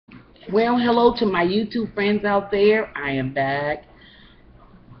Well, hello to my YouTube friends out there. I am back.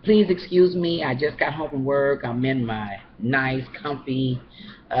 Please excuse me. I just got home from work. I'm in my nice, comfy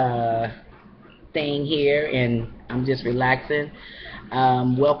uh, thing here, and I'm just relaxing.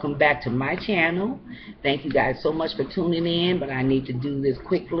 Welcome back to my channel. Thank you guys so much for tuning in, but I need to do this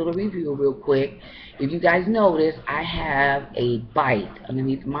quick little review real quick. If you guys notice, I have a bite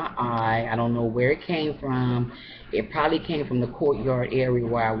underneath my eye. I don't know where it came from. It probably came from the courtyard area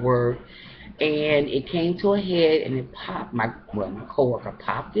where I work. And it came to a head and it popped. My coworker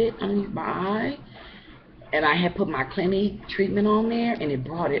popped it underneath my eye. And I had put my clinic treatment on there, and it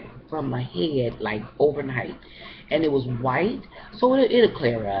brought it from my head like overnight. And it was white, so it'll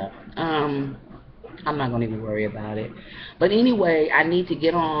clear up. I'm not gonna even worry about it. But anyway, I need to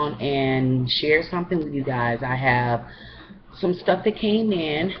get on and share something with you guys. I have some stuff that came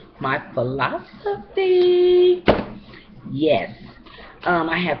in. My philosophy. Yes.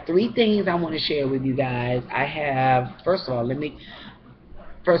 I have 3 things I want to share with you guys. I have, first of all, let me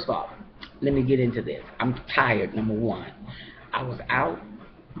get into this. I'm tired, number one. I was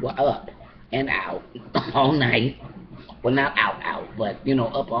up and out all night. Well, not out, but,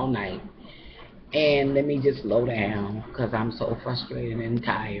 up all night. And let me just slow down because I'm so frustrated and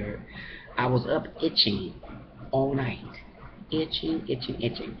tired. I was up itching all night.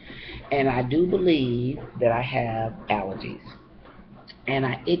 Itching. And I do believe that I have allergies. And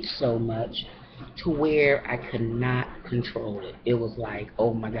I itched so much to where I could not control it. It was like,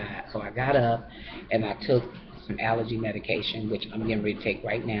 oh my God. So I got up and I took some allergy medication, which I'm getting ready to take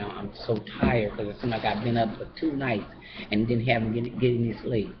right now. I'm so tired because it seems like I've been up for 2 nights and didn't have get any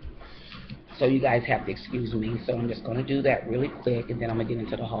sleep. So you guys have to excuse me. So I'm just going to do that really quick, and then I'm going to get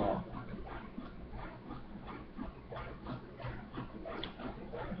into the haul.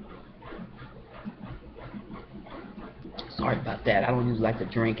 Sorry about that. I don't usually like to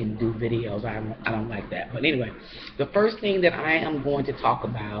drink and do videos. I don't like that. But anyway, the first thing that I am going to talk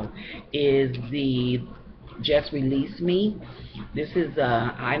about is the Just Release Me. This is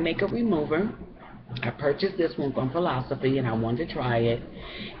eye makeup remover. I purchased this one from Philosophy, and I wanted to try it.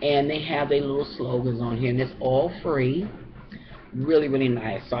 And they have their little slogans on here, and it's all free. Really, really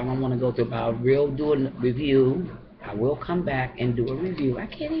nice. So I don't want to go through about do a review. I will come back and do a review. I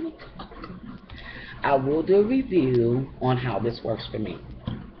can't even talk. I will do a review on how this works for me.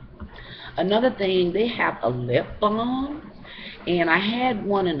 Another thing, they have a lip balm, and I had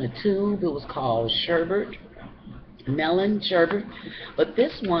one in a tube. It was called sorbert, melon sorbert. But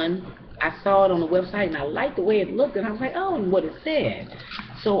this one, I saw it on the website, and I liked the way it looked, and I was like, oh, and what it said.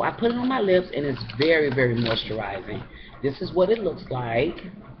 So I put it on my lips, and it's very, very moisturizing. This is what it looks like.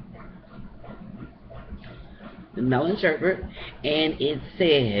 The melon sorbert, and it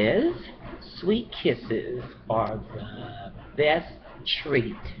says, sweet kisses are the best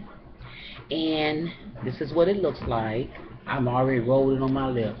treat. And this is what it looks like. I'm already rolling on my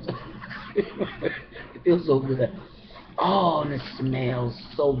lips. It feels so good. Oh, and it smells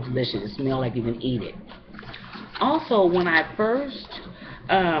so delicious. It smells like you can eat it. Also, when I first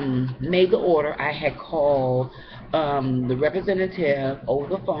made the order, I had called the representative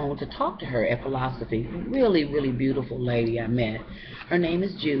over the phone to talk to her at Philosophy. Really, really beautiful lady I met. Her name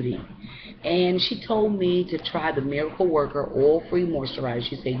is Judy. And she told me to try the Miracle Worker Oil-Free Moisturizer.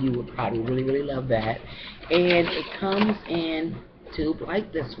 She said you would probably really, really love that. And it comes in a tube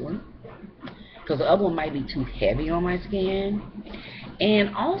like this one, because the other one might be too heavy on my skin.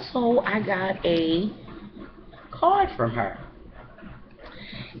 And also, I got a card from her.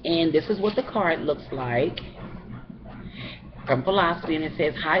 And this is what the card looks like. From Philosophy, and it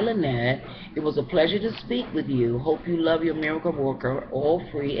says, hi Lynette, it was a pleasure to speak with you. Hope you love your Miracle Worker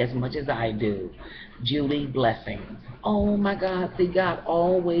oil-free as much as I do. Judy, blessings. Oh my God, see, God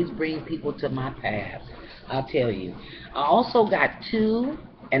always brings people to my path. I'll tell you. I also got 2,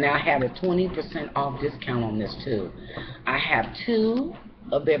 and I have a 20% off discount on this too. I have 2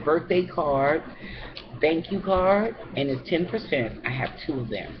 of their birthday card, thank you card, and it's 10%. I have 2 of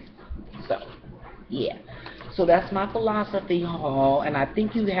them. So, yeah. So that's my Philosophy haul, and I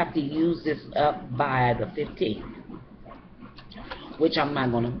think you have to use this up by the 15th, which I'm not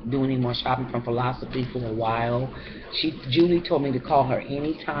going to do any more shopping from Philosophy for a while. Julie told me to call her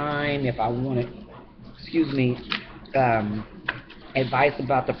anytime if I wanted, advice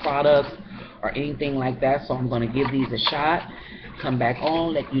about the products or anything like that. So I'm going to give these a shot, come back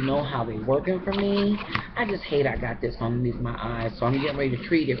on, let you know how they're working for me. I just hate I got this underneath my eyes, so I'm getting ready to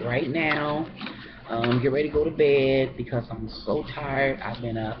treat it right now. Get ready to go to bed because I'm so tired. I've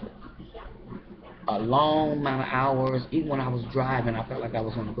been up a long amount of hours. Even when I was driving, I felt like I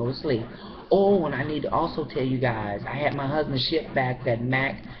was going to go to sleep. Oh, and I need to also tell you guys, I had my husband ship back that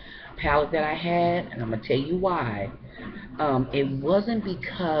MAC palette that I had, and I'm gonna tell you why. It wasn't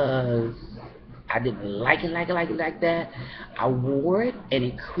because I didn't like that. I wore it and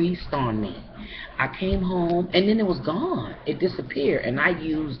it creased on me. I came home and then it was gone. It disappeared. And I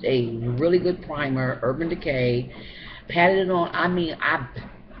used a really good primer, Urban Decay, patted it on. I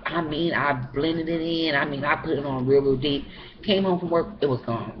blended it in. I put it on real deep. Came home from work, it was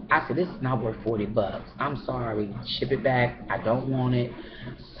gone. I said, this is not worth 40 bucks. I'm sorry. Ship it back. I don't want it.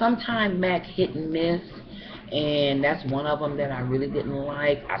 Sometimes MAC hit and miss, and that's one of them that I really didn't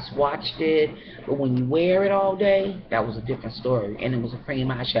like. I swatched it, but when you wear it all day, that was a different story, and it was a cream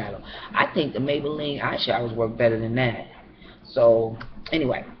eyeshadow. I think the Maybelline eyeshadows work better than that. So,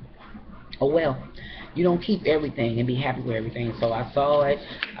 anyway, oh well. You don't keep everything and be happy with everything. So I saw it,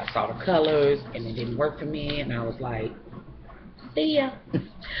 I saw the colors, and it didn't work for me, and I was like, see ya.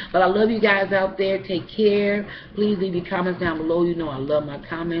 But I love you guys out there. Take care. Please leave your comments down below. You know I love my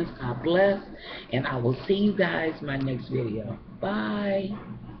comments. God bless. And I will see you guys in my next video. Bye.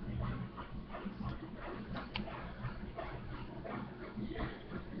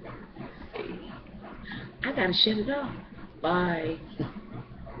 I gotta shut it off. Bye.